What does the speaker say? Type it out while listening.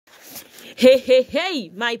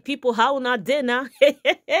Hey, my people, how na dinner?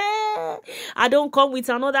 I don't come with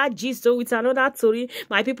another gist or with another story.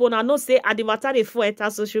 My people now know say at the matter they for enter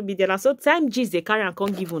social media. Now so time gist they carry and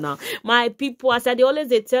come give you now. My people, as I they always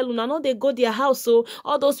they tell you now they go their house. So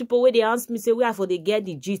all those people where they ask me say where for they get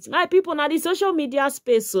the gist. My people now the social media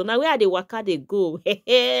space. So now where they waka they go.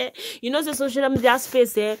 You know the social media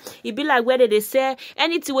space it be like where they say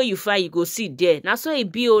anything where you find you go see there. Now so it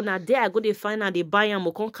be now there I go they find and they buy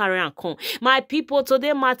and come carry and come. My people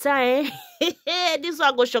today matter this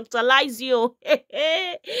one go shocktalize you.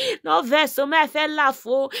 No verse so my fell laugh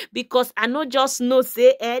because I know just know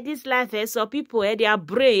say this life so people their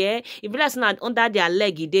brain if that's not under their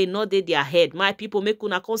leg they know their head. My people make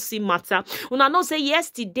una come see matter. Una know say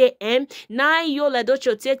yesterday 9 year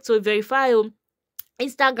Edochie take to verify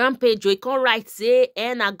Instagram page we can write say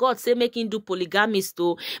na God say making do polygamist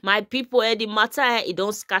to my people the matter it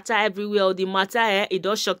don't scatter everywhere the matter it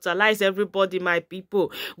don't shocktalize everybody my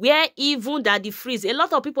people where even that the freeze a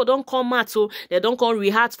lot of people don't come out so they don't come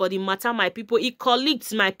react for the matter my people it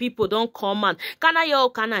colleagues my people don't come out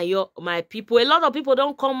Kanayo my people a lot of people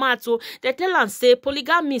don't come out so they tell and say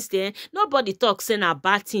polygamist nobody talks say na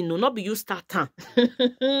bad thing no not be you start time.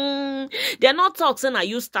 They're not talking say na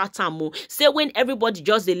you start time say when everybody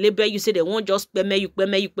just they label you say they won't just peme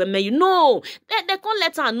you no they can't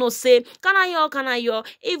let her know say Kanayo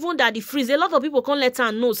even that the freeze a lot of people can't let her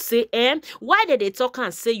know say why did they talk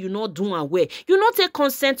and say you not doing away you not take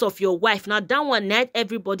consent of your wife now that one night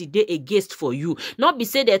everybody they against for you not be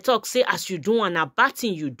say they talk say as you do and a bad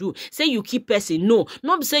thing you do say you keep person no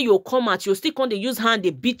not be say you come out you still can't use hand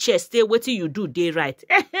the beat chest stay waiting you do they right.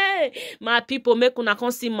 My people make una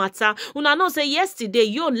come see matter una know say yesterday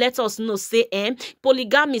you let us know say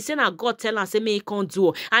polygamy say na God tell am say me he can't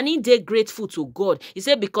do and he dey grateful to God. He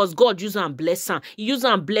said because God use and bless am. He use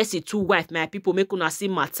and bless it two wife. My people make una see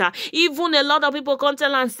matter. Even a lot of people come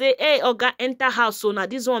tell and say hey oga enter house so now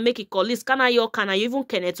this one make it call this Kanayo even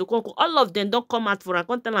Kenneth all of them don't come out for a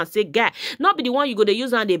come tell and say guy not be the one you go to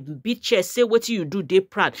use and they beat chest say what you do they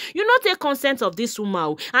proud. You not take consent of this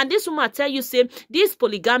woman and this woman tell you say this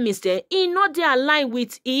polygamist he not dey align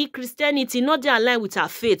with Christianity not dey align with her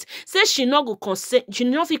faith. Say she not go consent. She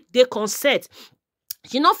not fit dey consent.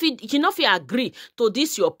 She not fit agree to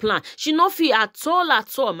this your plan. She not fit at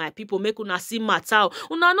all. My people make una see matter.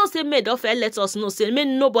 Una know say made of let us know say make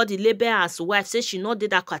nobody label as wife. Say she not did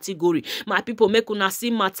that category. My people make una see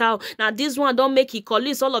matter. Now this one don't make it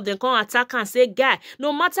colleagues all of them come attack and say guy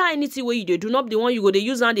no matter anything where you do not be the one you go to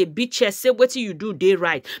use and the beat chest say what you do they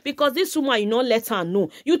right because this woman you not let her know.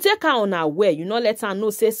 You take her on her way. You not let her know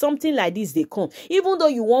say something like this they come. Even though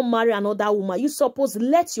you won't marry another woman, you suppose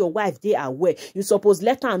let your wife they aware. You suppose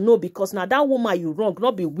let her know because now that woman you wrong,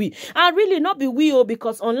 not be we. And really not be we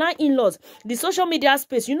because online in-laws, the social media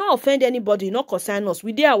space, you not offend anybody, you not concern us.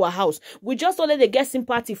 We dey our house. We just only they get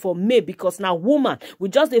sympathy for me because now woman, we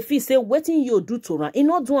just they feel say waiting you do to her. It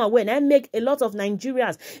not doing when I make a lot of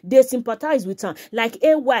Nigerians they sympathize with her. Like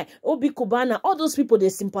AY, Obi Kubana, all those people they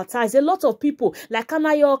sympathize. A lot of people like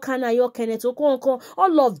Kanayo, Kenneth Okonkwo,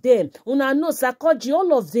 all of them. Una know Sakoji,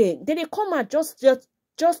 all of them. They come and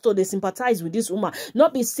just to they sympathize with this woman,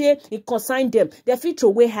 not be say it consign them. They feel to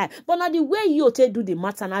way high, but now the way you take do the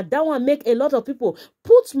matter now that one make a lot of people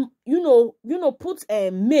put put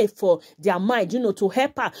a May for their mind, to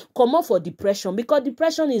help her come up for depression because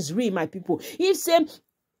depression is real, my people. If say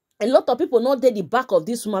a lot of people not dey the back of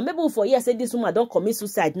this woman. Maybe for years say this woman don't commit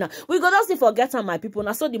suicide now. We go just forget her, my people.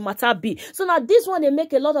 Now so the matter be. So now this one they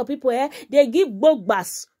make a lot of people they give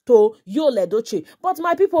bogbas to Edochie. But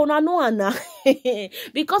my people now know now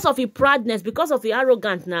because of his proudness, because of his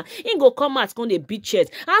arrogance now, he go come out on the beach chest.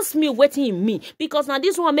 Ask me waiting in me because now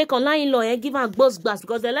this one make online law and give her boss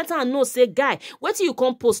because they let her know say guy waiting you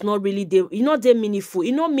come post not really they not they meaningful,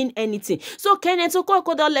 it not mean anything. So Kenneth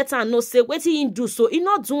Okonkwo let her know say waiting he do so he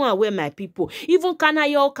not doing away my people. Even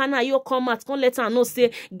Kanayo come out come let her know say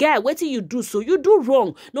guy waiting you do so you do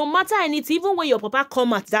wrong. No matter anything, even when your papa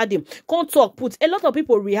come at that him come talk put a lot of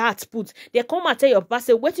people react put they come and tell your papa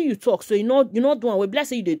say what do you talk so you not doing we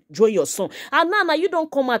bless you they join your son and now you don't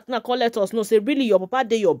come out now call let us know say really your papa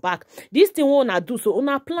dey your back this thing won't do so on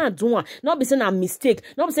a plan do one not be saying a mistake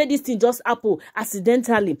not be say this thing just happen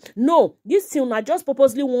accidentally no this thing una just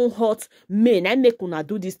purposely won't hurt men I make una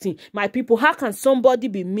do this thing my people. How can somebody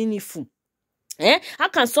be meaningful How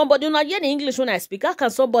can somebody not hear the English when I speak? How can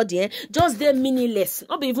somebody just dey meaningless?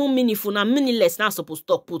 Not be even meaningful, now meaningless now supposed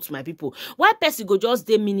to put my people. Why person go just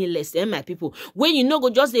dey meaningless, my people? When you know go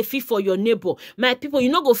just dey feel for your neighbor, my people, you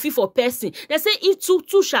know go feel for person. They say if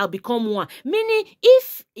two shall become one. Meaning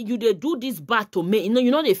if you dey do this bad to me,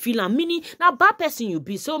 you know they feel and meaning now bad person you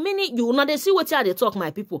be. So meaning you know they see what they talk,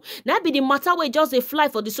 my people. Now be the matter where just they fly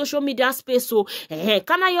for the social media space. So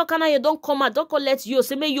Kanayo don't come out, don't collect you.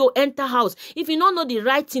 Say may you enter house. If you don't know the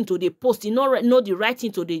right thing to the post, you know the right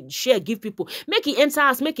thing to the share, give people. Make it enter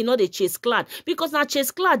house, make it not the chase clad. Because now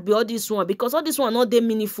chase clad be all this one. Because all this one not they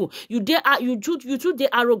meaningful. You too they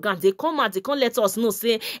arrogant. They come out, they can't let us know.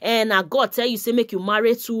 Say, now God tell you say make you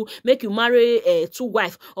marry two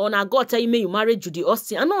wife. Or now God tell you may you marry Judy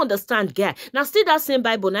Austin. I don't understand, guy. Now still that same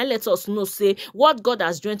Bible. Now let us know say what God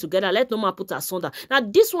has joined together. Let no man put asunder. Now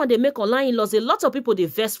this one they make online in-laws. A lot of people they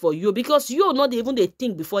verse for you because you not even they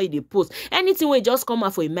think before they post. Anything will just come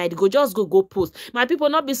out for a mind. Go post. My people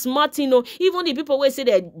not be smart, Even the people will say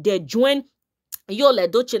they join Yo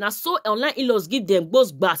Edochie na so online in-laws give them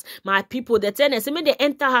both bars. My people, they tell them say may they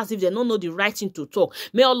enter house if they don't know the right thing to talk.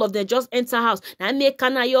 May all of them just enter house. Now make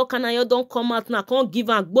Kanayo don't come out now. Can't give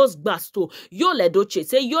them both bars to Yo Edochie.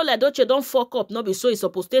 Say Yo Edochie don't fuck up. Not be so he's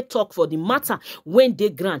supposed to talk for the matter when they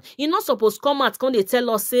grant. He not supposed to come out. Can they tell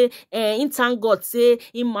us say in thank God say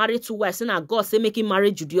he married two wives. Now God say make him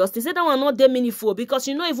marry Judy Austin. Say that one not that meaningful because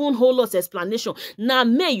you know even whole us explanation. Now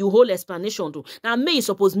may you whole explanation too. Now may you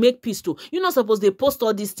supposed make peace too. You not supposed they post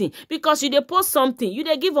all these things because you they post something, you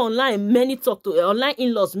they give online many talk to online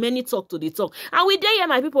in-laws, many talk to the talk. And we there here,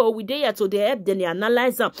 my people, we there here to they help them, they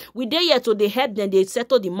analyze them. We there here to they help them, they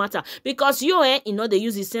settle the matter. Because you they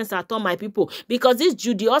use the sense at all, my people. Because this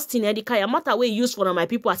Judy Austin the kaya matter we use for my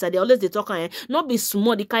people as they always they talk not be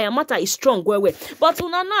small, the kaya matter is strong well. But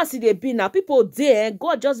when now see they be now people there,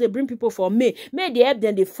 God just they bring people for me. May they help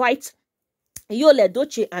them, they fight. Yo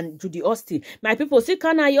Edochie and Judy Austin. My people see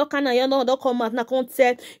Kanayo no don't come out now can't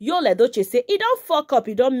tell Yo Edochie say he don't fuck up,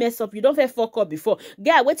 you don't mess up, you don't fuck up before.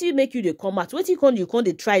 Guy, what you make you they come out? What you can't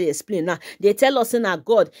they try to explain now? They tell us in our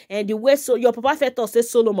God and the way so your papa fed us say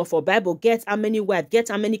Solomon for Bible get how many wives, get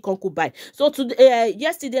how many concubines. So today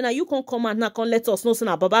yesterday now you can't come out now can't let us know so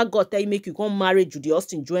now Baba God tell you make you come marry Judy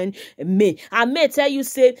Austin join May. And May tell you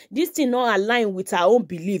say this thing not align with our own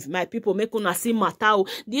belief. My people make una see matter.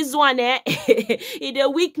 This one it dey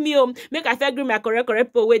weak me make I feel green my correct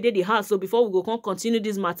people where dey the house. So before we go continue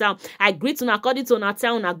this matter, I greet una according to una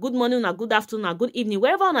time, una good morning, una good afternoon, una good evening,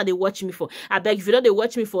 wherever una they watch me for. I beg if you don't they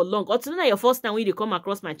watch me for long or today your first time when you come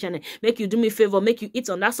across my channel, make you do me favor, make you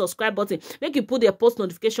hit on that subscribe button, make you put the post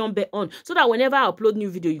notification bell on so that whenever I upload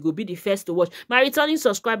new video, you go be the first to watch. My returning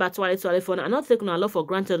subscriber to phone and not taking a lot for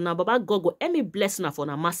granted now, Baba God go any bless now for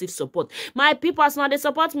a massive support. My people now they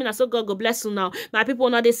support me now, so God go bless you now. My people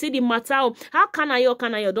now they see the matter. How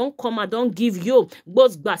Kanayo don't come and don't give you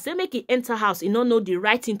both back. Say make it enter house, you don't know the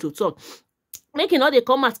right thing to talk. Make they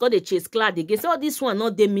come out, they chase clad again. So this one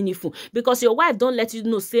not that meaningful because your wife don't let you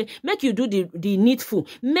know. Say make you do the needful.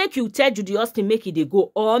 Make you tell Judy Austin make it they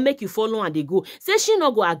go or make you follow and they go. Say she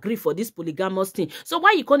not go agree for this polygamous thing. So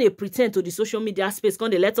why you can't pretend to the social media space?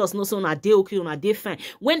 Can't they let us know so on a day okay on a day fine?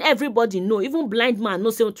 When everybody know, even blind man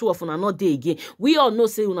know say two of una not day again. We all know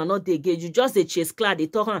say una not day again. You just they chase clad. They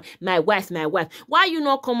talk my wife. Why you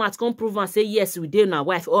not come out? Come prove and say yes we did my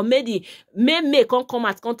wife or maybe may come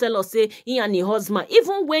out? Come tell us say he and husband,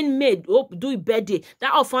 even when maid do birthday,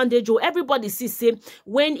 that orphanage, everybody see say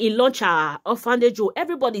when he launch a orphanage,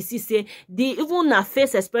 everybody see say the even her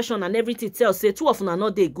face expression and everything tell say two of them are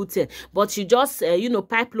not they good thing, but she just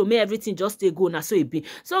pipe low, everything just they go now so it be.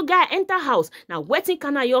 So guy enter house now waiting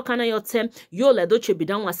Kanayo tell Yo Edochie be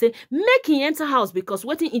down and say make him enter house because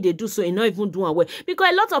waiting in they do so he not even do away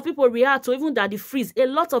because a lot of people react to even that the freeze. A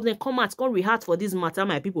lot of them come out come react for this matter,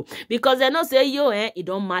 my people, because they not say it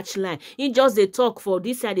don't match line. It just they talk for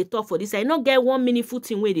this side, they talk for this side. Not get one meaningful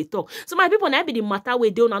thing where they talk. So my people, now be the matter where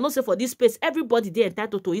they don't know say for this space, everybody they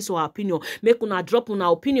entitled to his or her opinion. Make una drop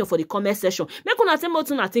una opinion for the comment section. Make una tell me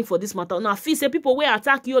what una think for this matter. Una feel say people where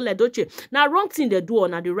attack Yo Edochie. Now wrong thing they do or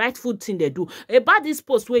now the right food thing they do. About this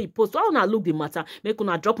post where you post, why una look the matter? Make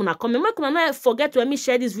una drop una comment. Make una not forget to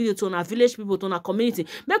share this video to una village people, to una community.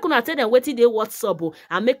 Make una tell them what they WhatsApp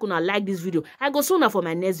and make una like this video. I go sooner for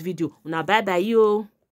my next video. Una bye bye yo.